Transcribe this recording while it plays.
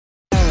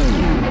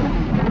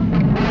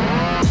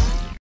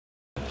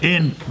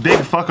In big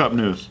fuck up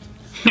news.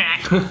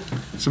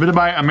 Submitted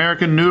by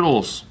American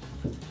Noodles.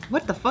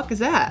 What the fuck is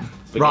that?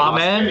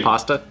 Ramen.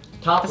 Pasta.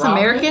 That's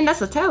American?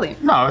 That's Italian.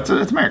 No, it's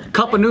American.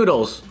 Cup of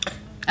noodles.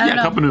 Yeah,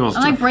 cup of noodles.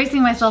 I'm like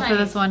bracing myself for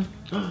this one.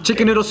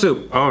 Chicken noodle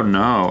soup. Oh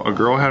no, a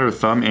girl had her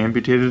thumb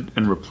amputated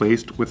and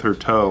replaced with her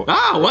toe.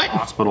 Ah, what?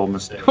 Hospital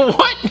mistake.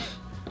 What?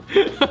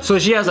 So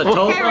she has a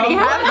toe I already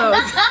have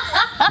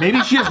those.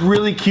 Maybe she has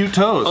really cute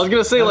toes. I was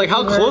gonna say, like,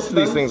 how close do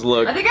these things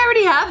look? I think I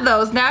already have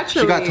those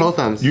naturally. She got toe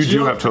thumbs. You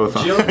do have toe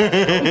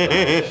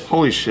thumbs.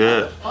 Holy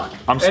shit.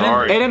 I'm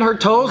sorry. And then her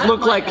toes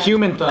look like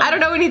human thumbs. I don't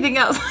know anything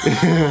else.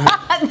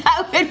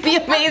 That would be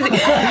amazing.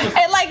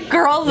 It like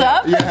curls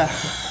up. Yeah.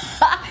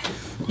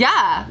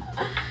 Yeah.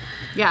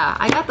 Yeah,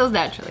 I got those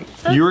naturally.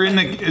 You were in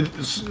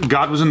the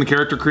God was in the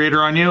character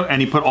creator on you,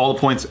 and he put all the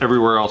points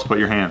everywhere else but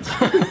your hands.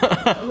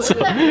 So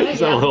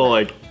a little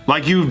like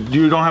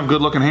you don't have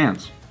good looking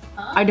hands.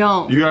 I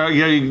don't. You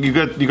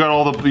got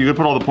all the you could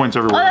put all the points Oh,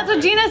 everywhere. that's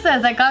what Gina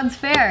says, that God's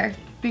fair.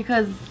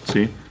 Because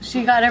See?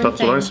 she got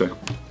everything. That's what I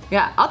say.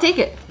 Yeah, I'll take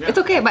it. It's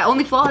okay. My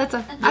only flaw, I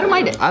don't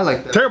mind it. I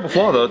like that. Terrible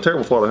flaw though.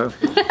 Terrible flaw to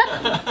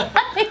have.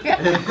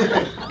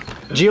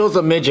 Gio's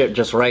a midget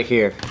just right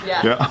here.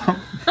 Yeah.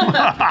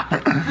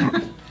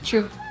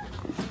 True.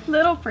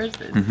 Little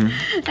person.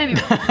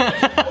 Anyway.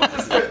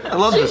 I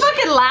love She this.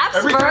 fucking laughs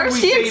Every time first,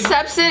 we she say-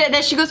 accepts it, and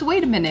then she goes,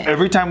 wait a minute.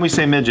 Every time we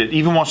say midget,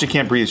 even while she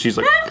can't breathe, she's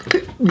like,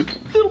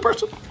 little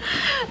person.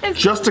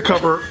 Just to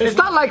cover. It's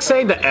not like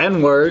saying the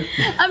N word.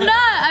 I'm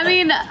not. I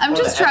mean, I'm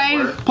just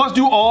trying. Plus,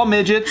 do all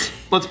midgets,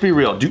 let's be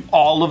real, do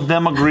all of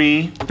them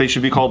agree they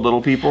should be called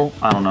little people?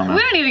 I don't know, We man.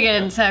 don't need to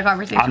get into a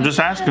conversation. I'm just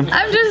asking.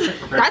 I'm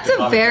just. That's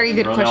a very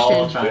good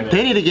question.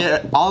 They need to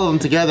get all of them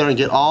together and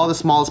get all the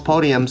smallest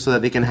podiums so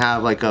that they can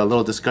have like a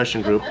little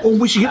discussion group. Oh,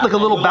 we should get like a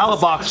little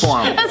ballot box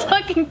for them. That's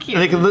fucking cute.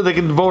 And they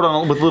can vote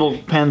on it with little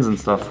pens and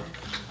stuff.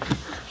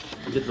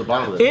 Get to the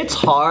bottom of it. It's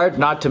hard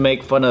not to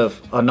make fun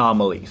of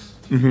anomalies.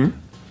 Mm-hmm.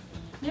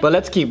 But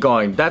let's keep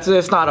going.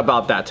 It's not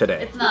about that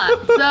today. It's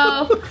not.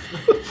 So,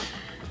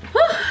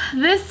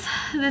 this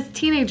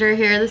teenager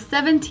here, the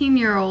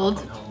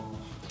 17-year-old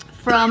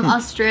from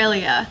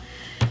Australia,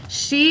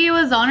 she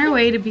was on her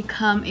way to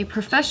become a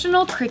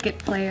professional cricket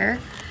player.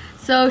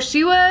 So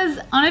she was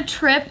on a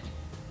trip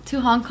to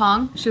Hong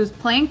Kong. She was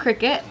playing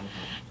cricket,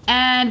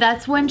 and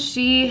that's when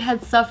she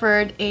had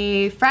suffered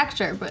a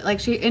fracture, but like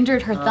she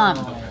injured her thumb.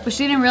 But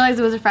she didn't realize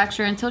it was a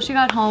fracture until she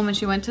got home and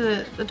she went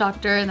to the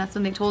doctor, and that's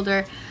when they told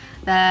her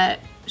that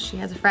she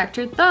has a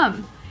fractured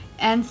thumb.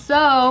 And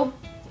so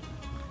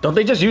Don't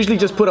they just usually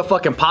just put a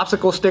fucking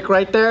popsicle stick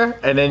right there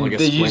and then Like a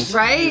they splint? use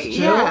Right?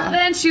 Yeah.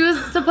 then she was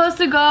supposed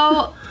to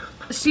go,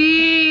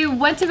 she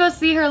went to go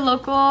see her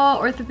local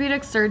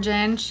orthopedic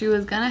surgeon. She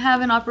was gonna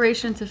have an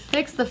operation to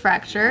fix the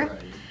fracture,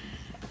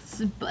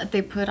 but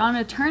they put on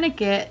a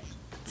tourniquet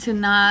to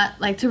not,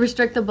 like, to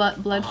restrict the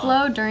blood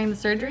flow during the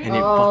surgery. And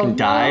it fucking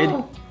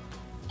died.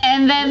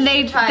 And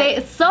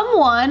then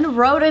someone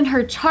wrote in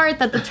her chart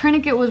that the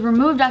tourniquet was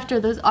removed after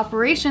this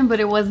operation, but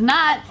it was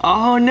not.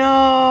 Oh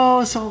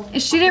no! So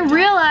She didn't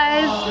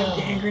realize.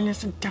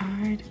 gangrenous and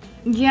died.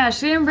 Yeah,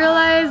 she didn't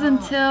realize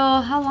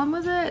until, how long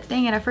was it?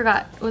 Dang it, I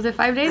forgot. Was it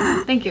 5 days?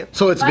 Thank you.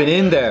 So it's been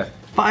in there.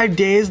 5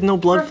 days, no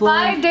blood For flow.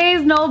 5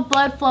 days, no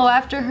blood flow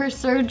after her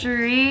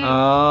surgery.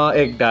 Oh,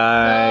 it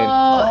died.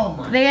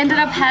 So they ended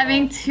up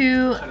having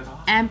to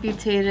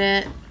amputate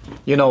it.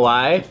 You know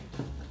why?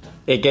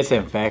 It gets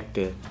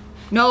infected.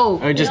 No.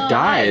 Or it just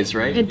dies,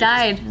 right? It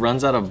died.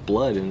 Runs out of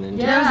blood and then.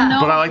 There was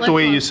no But I like the blood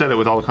way flow. you said it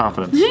with all the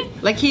confidence.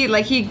 Like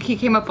he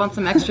came up on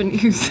some extra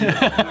news.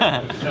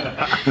 Yeah,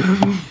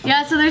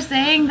 so they're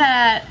saying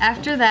that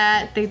after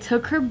that, they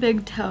took her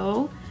big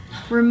toe,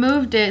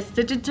 removed it,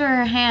 stitched it to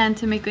her hand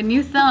to make a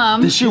new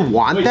thumb. Did she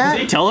want Did that?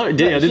 they tell her?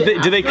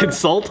 Did they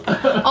consult?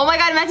 Oh my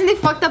god, imagine they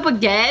fucked up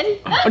again.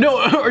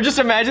 No, or just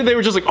imagine they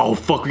were just like, oh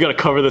fuck, we gotta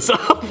cover this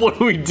up. What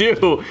do we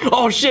do?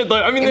 Oh shit!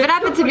 Like, I mean, If it they're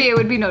happened to me, it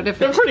would be no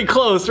different. pretty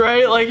close,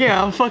 right? Like,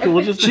 yeah, fuck it,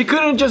 we'll just. She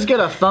couldn't just get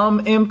a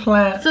thumb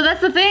implant. So that's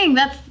the thing.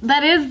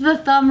 That is the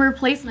thumb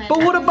replacement. But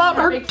what about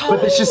her toe?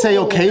 But they should say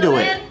okay to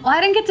it. Well,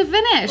 I didn't get to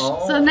finish.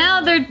 So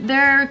now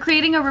they're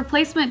creating a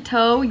replacement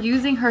toe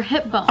using her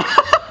hip bone.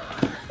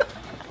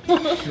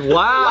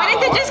 Wow. Why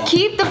didn't they just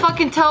keep the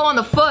fucking toe on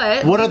the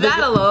foot, What are leave they that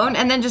go- alone,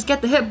 and then just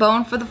get the hip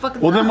bone for the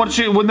fucking Well, then thumb? what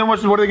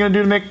are they gonna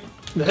do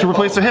to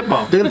replace the hip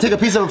bone? They're gonna take a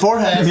piece of her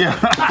forehead,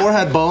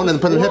 forehead bone,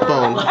 and put a hip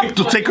bone.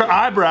 They'll take her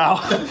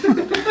eyebrow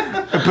and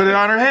put it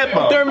on her hip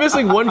bone. They're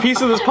missing one piece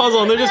of this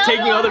puzzle, and they're just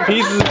taking other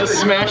pieces and just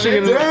smashing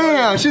it.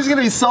 Damn, she's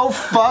gonna be so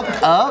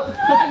fucked up.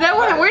 Then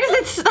where does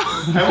it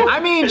stop?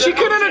 I mean, she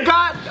couldn't have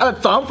got a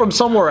thumb from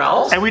somewhere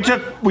else. And we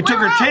took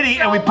her titty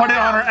and we put it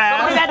on her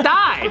Somebody ass, that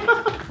died.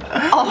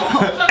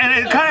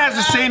 and it kind of has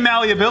the same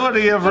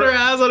malleability of her Her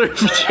ass on her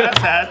chest.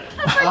 hat.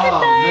 Oh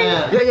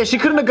man. Yeah, she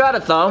couldn't have got a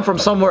thumb from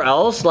somewhere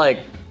else, like,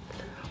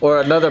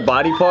 or another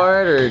body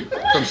part, or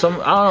from some.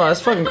 I don't know.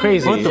 That's fucking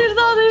crazy. There's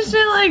all this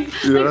shit like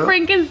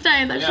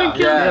Frankenstein. That shit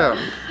kills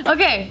me.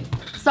 Okay,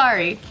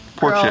 sorry.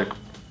 Poor girl. chick.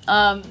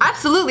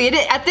 Absolutely.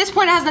 At this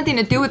point, it has nothing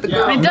to do with the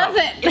girl. It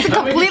doesn't. It's a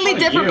completely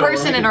different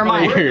person in her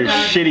mind. You're a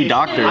shitty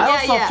doctor. I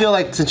also yeah. feel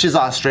like since she's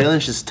Australian,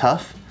 she's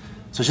tough.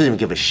 So she doesn't even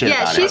give a shit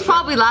Yeah, about she's it.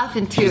 probably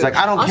laughing too. She's like,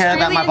 I don't care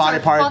that my body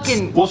parts.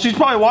 Well, she's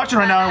probably watching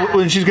right now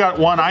when she's got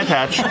one eye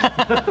patch.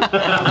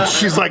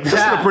 She's like, this is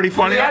a pretty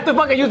funny. They have to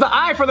fucking use the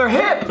eye for their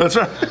hip. That's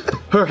right.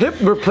 Her hip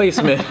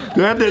replacement.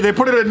 They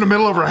put it in the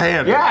middle of her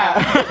hand.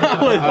 Yeah.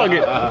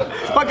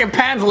 fucking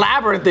Pan's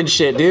Labyrinth and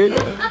shit, dude.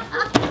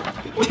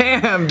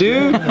 Damn,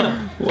 dude.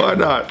 Why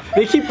not?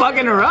 They keep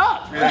fucking her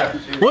up.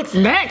 What's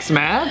next,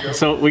 man?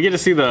 So we get to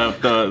see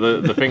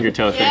the finger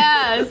toe thing.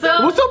 Yeah,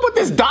 so What's up with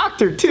this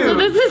doctor, too? so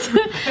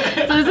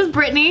this is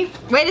Brittany.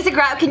 Wait, is it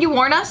grab? Can you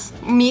warn us?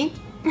 Me?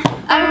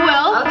 I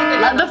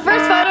will. The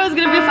first photo is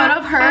gonna be a photo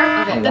of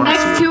her. Okay. The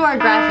next two are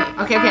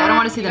graphic. Okay, I don't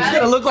want to see them.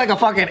 It look like a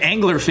fucking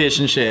anglerfish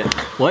and shit.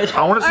 What?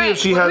 I want to see if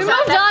she We has.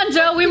 moved on,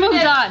 Joe. We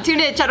moved on. Too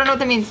niche. I don't know what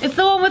that means. It's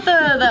the one with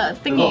the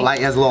thingy. Light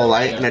has a little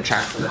light and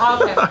attractive.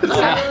 Okay.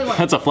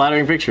 That's a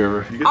flattering picture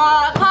of her.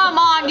 Oh, come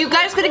on. You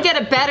guys could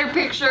get a better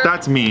picture.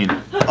 That's mean.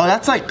 Oh,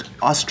 that's like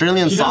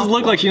Australian She does soft.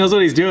 look like she knows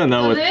what he's doing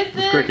though So with this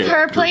is cricket.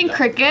 her playing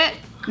cricket.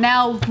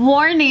 Now,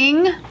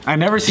 warning I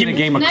never seen a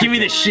game of Next- Give me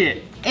the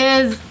shit.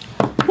 is.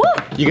 Woo!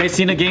 You guys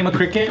seen a game of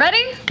cricket?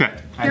 Ready? Okay.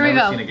 Here we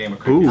go. Seen a game of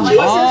cricket. Ooh.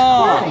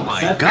 Oh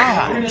my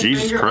god.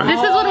 Jesus Christ.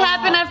 This is what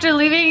happened after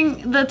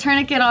leaving the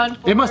tourniquet on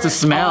for It must have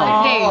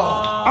smelled. days.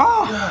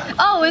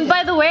 Oh, and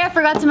by the way, I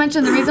forgot to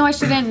mention the reason why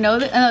she didn't know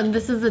that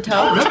this is the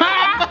toe.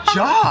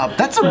 Job.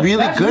 That's a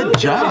really good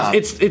job.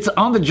 It's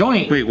on the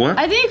joint. Wait, what?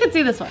 I think you could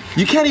see this one.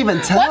 You can't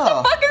even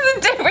tell. What is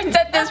the difference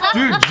at this point?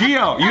 Dude,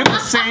 Gio, you have the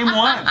same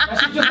one.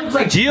 It's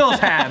like Gio's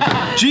hand.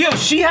 Gio,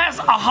 she has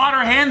a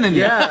hotter hand than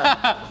you.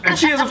 Yeah. And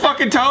she has a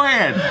fucking toe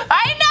hand.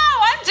 I know.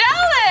 I'm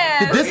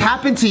jealous. Did this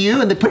happen to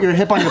you and they put your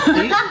hip on your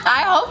feet?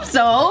 I hope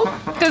so.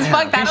 Cause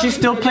fuck that. Can she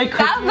still play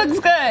cricket? That looks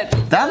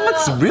good. That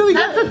looks really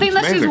That's good. the thing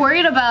that she's amazing.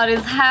 worried about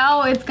is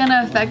how it's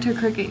gonna affect her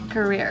cricket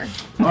career.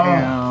 So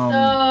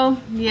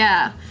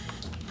yeah.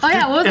 Oh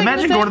yeah, what was I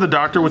Imagine gonna going to the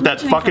doctor with that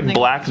Mentioning fucking something.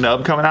 black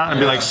nub coming out and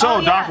be like, so, Oh,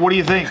 yeah. doc, what do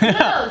you think?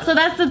 No, so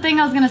that's the thing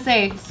I was gonna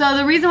say. So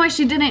the reason why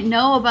she didn't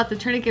know about the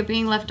tourniquet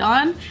being left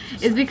on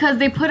is because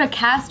they put a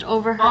cast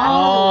over her.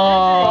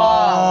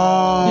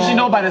 You should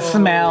know by the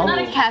smell. Not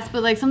a cast,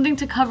 but like something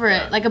to cover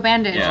it, like a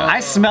bandage. I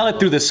smell it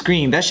through the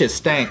screen. That shit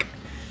stank.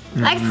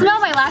 I smell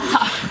my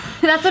laptop.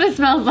 That's what it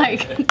smells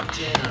like.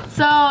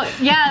 So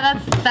yeah,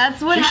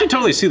 that's what. You should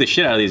totally sue the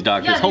shit out of these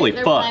doctors. Yeah, Holy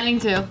they're fuck. planning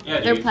to.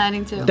 They're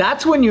planning to.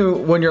 That's when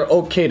you're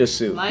okay to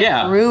sue.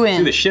 Yeah. Ruined.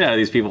 Sue the shit out of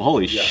these people.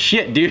 Holy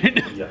shit,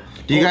 dude.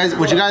 Do you guys?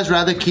 Would you guys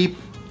rather keep?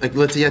 Like,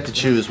 let's say you have to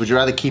choose. Would you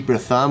rather keep your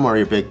thumb or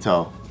your big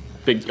toe?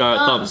 Big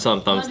thumbs.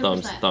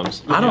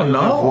 100%. I don't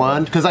know.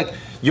 One, because like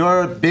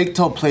your big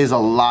toe plays a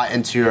lot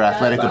into your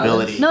athletic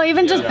ability. No,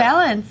 even just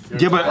balance.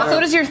 Yeah, but So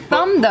does your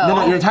thumb though.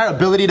 No, your entire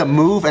ability to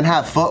move and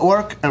have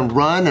footwork and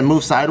run and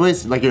move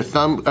sideways, like your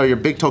thumb or your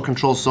big toe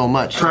controls so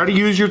much. try to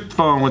use your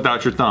phone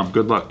without your thumb.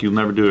 Good luck. You'll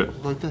never do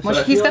it. Like this.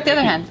 Well, he's got the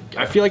other hand.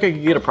 I feel like I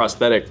could get a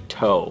prosthetic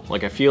toe.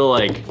 Like I feel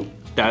like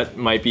that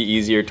might be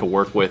easier to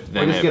work with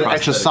than Just a get an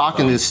extra prosthetic sock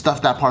and toe. just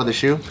stuff that part of the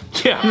shoe.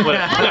 Yeah,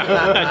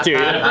 but, dude.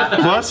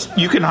 Plus,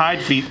 you can hide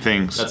feet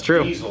things. That's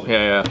true.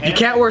 Yeah, yeah. You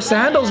can't wear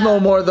sandals no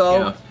more though.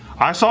 Yeah.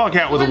 I saw a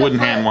cat with a wooden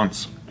hand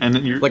once. And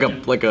then you're Like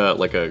a like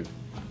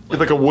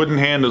a wooden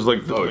hand is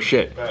like, oh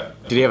shit.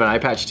 Did he have an eye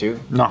patch too?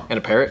 No. And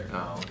a parrot?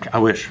 Oh, I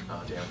wish.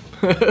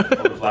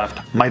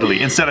 Laughed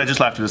mightily. Instead, I just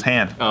laughed at his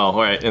hand. oh, all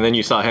right. And then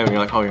you saw him and you're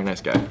like, oh, you're a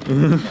nice guy.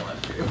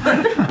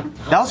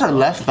 That was her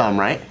left thumb,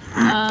 right?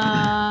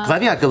 Because I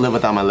think I could live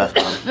without my left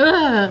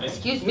thumb.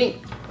 Excuse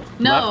me.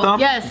 No. Left thumb?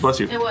 Yes. Bless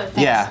you. It was.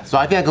 Yeah, so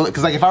I think I could,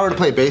 because like if I were to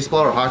play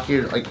baseball or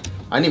hockey, like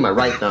I need my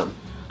right thumb.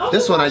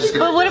 This one I just.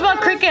 But what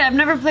about cricket? I've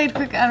never played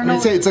cricket. I don't know.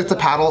 It's like the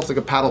paddle. It's like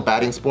a paddle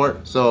batting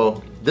sport.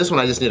 So this one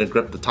I just need to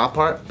grip the top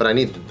part, but I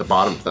need the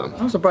bottom thumb.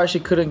 I'm surprised she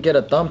couldn't get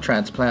a thumb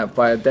transplant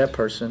by a dead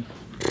person.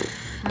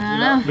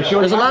 I don't know.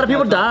 There's a lot of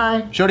people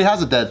die. She already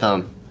has a dead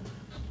thumb.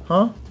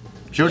 Huh?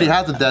 She already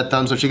has a dead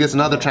thumb, so if she gets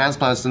another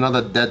transplant, it's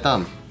another dead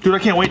thumb. Dude, I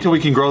can't wait till we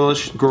can grow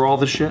all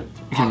this shit.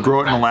 You can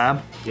grow it in a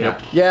lab.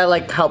 Yeah,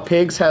 like how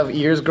pigs have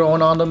ears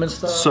growing on them and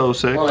stuff. So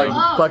sick. Or like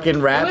fucking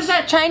What rats. was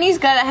that Chinese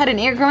guy that had an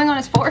ear growing on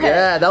his forehead?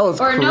 Yeah, that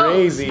was Or nose.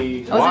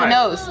 crazy. It was Why? a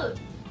nose.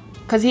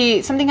 Cause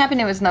something happened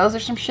to his nose or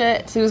some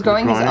shit, so he was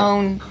growing his Growing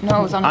own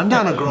nose on. I'm his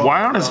down to grow.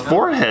 Why on his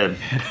forehead?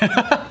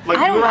 Like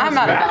I don't- do it on I'm his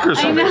not back or about-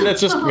 I something. know.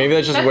 Maybe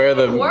that's just where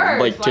the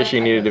worse, like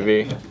tissue needed to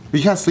be.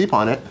 You can't sleep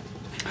on it.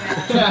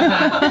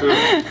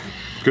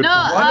 Good No.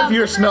 point. What if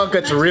your smell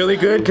gets really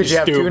good because you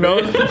have two Stupid.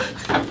 noses?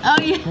 Oh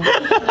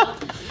yeah.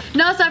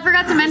 No, so I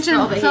forgot to mention.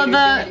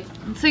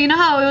 So you know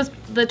how it was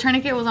the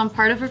tourniquet was on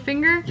part of her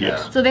finger.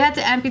 Yes. So they had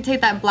to amputate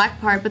that black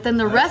part, but then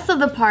the rest of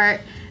the part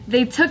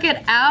they took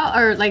it out,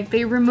 or like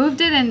they removed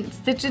it and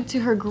stitched it to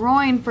her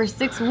groin for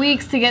 6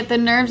 weeks to get the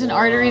nerves and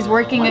arteries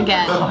working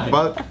again.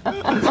 But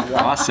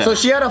Awesome. So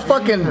she had a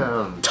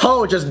fucking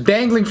toe just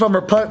dangling from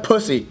her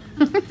pussy.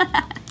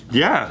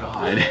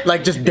 Yeah.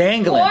 Like just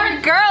dangling.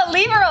 Poor girl,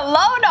 leave her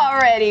alone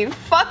already.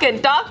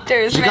 Fucking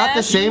doctors, You man. got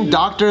the same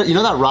doctor. You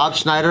know that Rob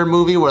Schneider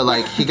movie where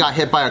like he got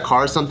hit by a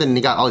car or something and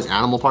he got all these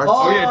animal parts?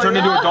 Oh yeah, it turned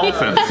into a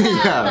dolphin.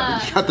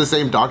 Yeah, you got the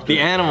same doctor. The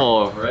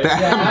animal, right? The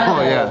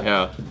animal, yeah.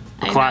 Yeah.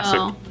 I Classic.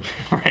 know.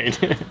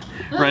 Right.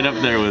 Right up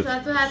there with So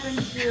that's what happened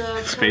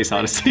to Space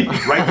Odyssey.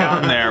 Right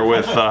down there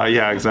with,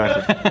 yeah,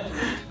 exactly.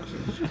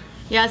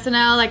 Yeah, so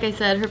now, like I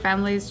said, her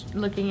family's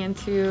looking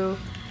into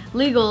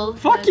legal.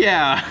 Fuck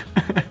yeah.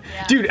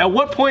 Dude, at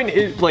what point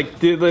did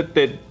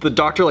the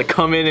doctor like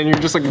come in and you're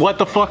just like, what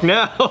the fuck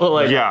now?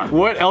 Like, Yeah.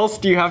 what else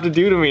do you have to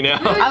do to me now?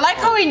 I like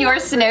how in your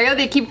scenario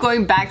they keep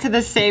going back to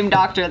the same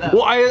doctor though.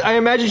 Well, I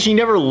imagine she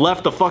never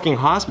left the fucking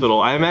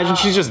hospital. I imagine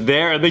she's just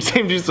there and they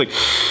seem just like,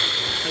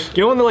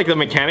 you know when the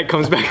mechanic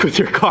comes back with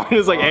your car and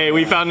is like, hey,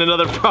 we found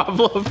another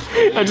problem?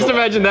 I just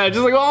imagine that,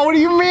 just like, oh, what do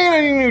you mean I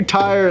need a new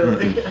tire?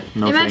 Like,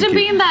 No, Imagine thank you.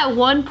 being that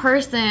one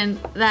person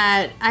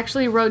that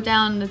actually wrote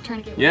down the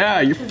tourniquet. yeah,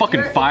 you're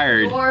fucking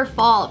fired. Your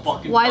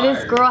fault. Why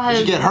this girl has.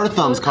 You get her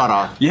thumbs cut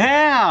off.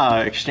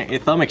 Yeah,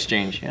 thumb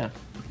exchange, yeah.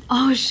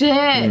 Oh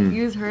shit!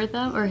 Use her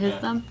thumb or his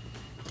thumb?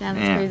 Damn,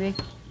 that's Yeah. crazy.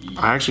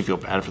 I actually feel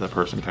bad for that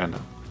person, kind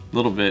of. A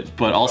little bit,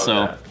 but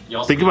also,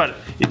 Think about it.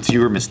 It's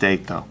your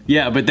mistake, though.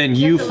 yeah, but then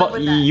You have to live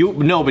with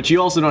that. no, but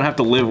you also don't have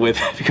to live with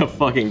a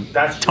fucking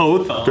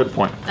toe thumb. Good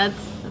point. That's.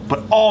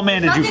 But oh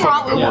man, did you Nothing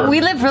fucking wrong. work.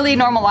 We live really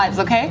normal lives,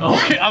 okay?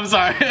 Okay, I'm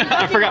sorry.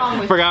 I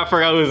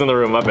forgot who's in the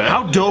room. My bad.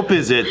 How dope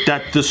is it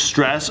that the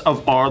stress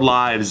of our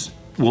lives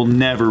will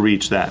never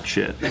reach that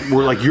shit?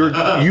 We're like,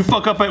 you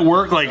fuck up at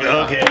work, like,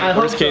 okay.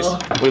 Worst case,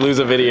 we lose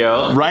a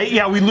video. Right?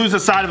 Yeah, we lose a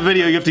side of a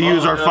video. You have to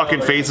use our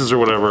fucking faces or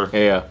whatever.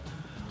 Yeah.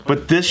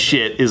 But this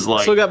shit is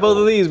like. Still got both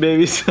of these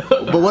babies.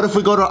 But what if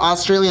we go to an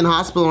Australian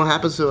hospital and what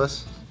happens to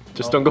us?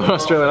 Just don't go to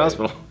Australian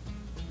hospital.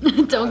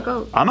 Don't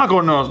go. I'm not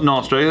going to no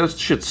Australia. That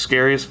shit's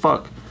scary as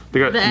fuck. They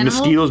got The animals?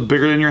 mosquitoes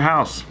bigger than your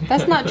house.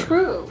 That's not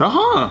true.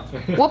 Uh-huh.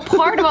 What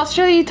part of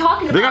Australia are you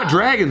talking about? They got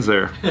dragons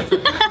there. They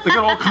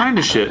got all kind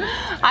of shit.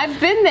 I've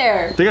been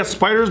there. They got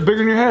spiders bigger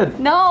than your head.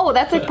 No,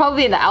 that's like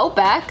probably in the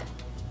outback.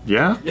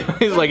 Yeah?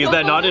 He's like, is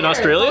that not in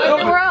Australia?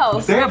 Everywhere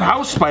else. They have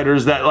house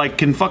spiders that like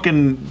can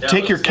fucking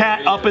take your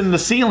cat up in the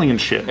ceiling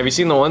and shit. Have you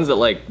seen the ones that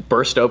like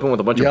burst open with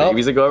a bunch of Yup.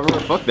 babies that go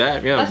everywhere? Fuck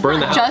that. Yeah, burn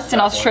the house. Just in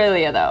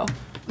Australia though.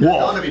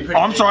 Whoa.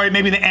 I'm sorry,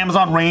 maybe the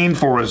Amazon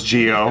rainforest,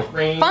 Geo.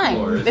 Fine.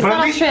 It's But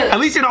not Australia. at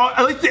least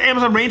the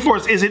Amazon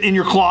rainforest isn't in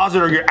your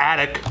closet or your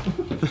attic.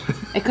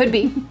 It could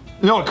be.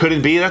 No, it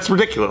couldn't be. That's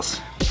ridiculous.